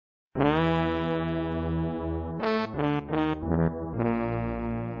Oh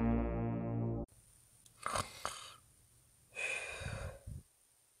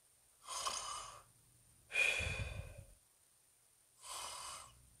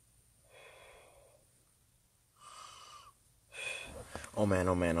man,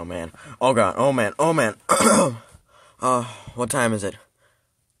 oh man, oh man. Oh god, oh man, oh man. What time is it?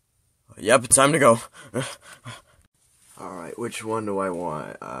 Yep, it's time to go. Alright, which one do I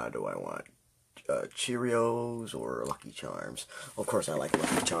want? Cheerios or Lucky Charms? Of course I like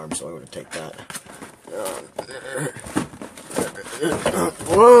Lucky Charms, so I'm gonna take that.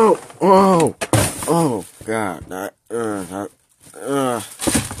 Whoa! Whoa! Oh god,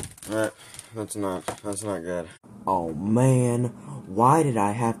 that's not good. Oh man, why did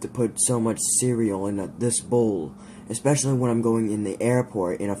I have to put so much cereal in this bowl? Especially when I'm going in the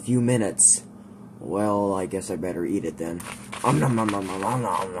airport in a few minutes. Well, I guess I better eat it then. Okay,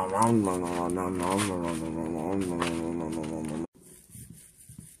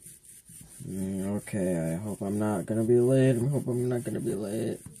 I hope I'm not gonna be late.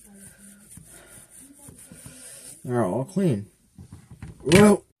 They're all clean.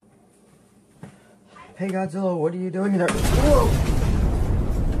 Whoa! Hey Godzilla, what are you doing there? Whoa!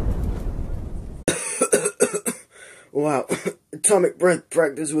 Wow, atomic breath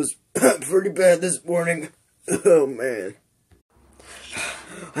practice was pretty bad this morning. Oh man.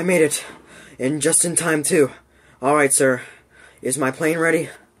 I made it. And just in time too. Alright sir, is my plane ready?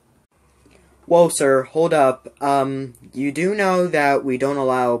 Whoa sir, hold up. You do know that we don't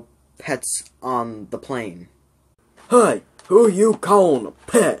allow pets on the plane. Hey, who you calling a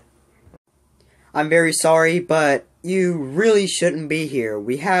pet? I'm very sorry, but you really shouldn't be here.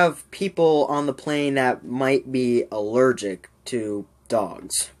 We have people on the plane that might be allergic to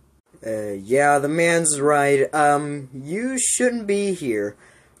dogs. Yeah, the man's right. You shouldn't be here.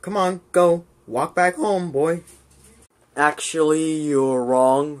 Come on, go. Walk back home, boy. Actually, you're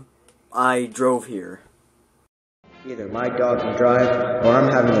wrong. I drove here. Either my dog can drive, or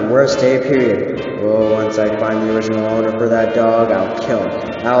I'm having the worst day, period. Oh, once I find the original owner for that dog, I'll kill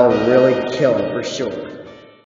him. I'll really kill him for sure.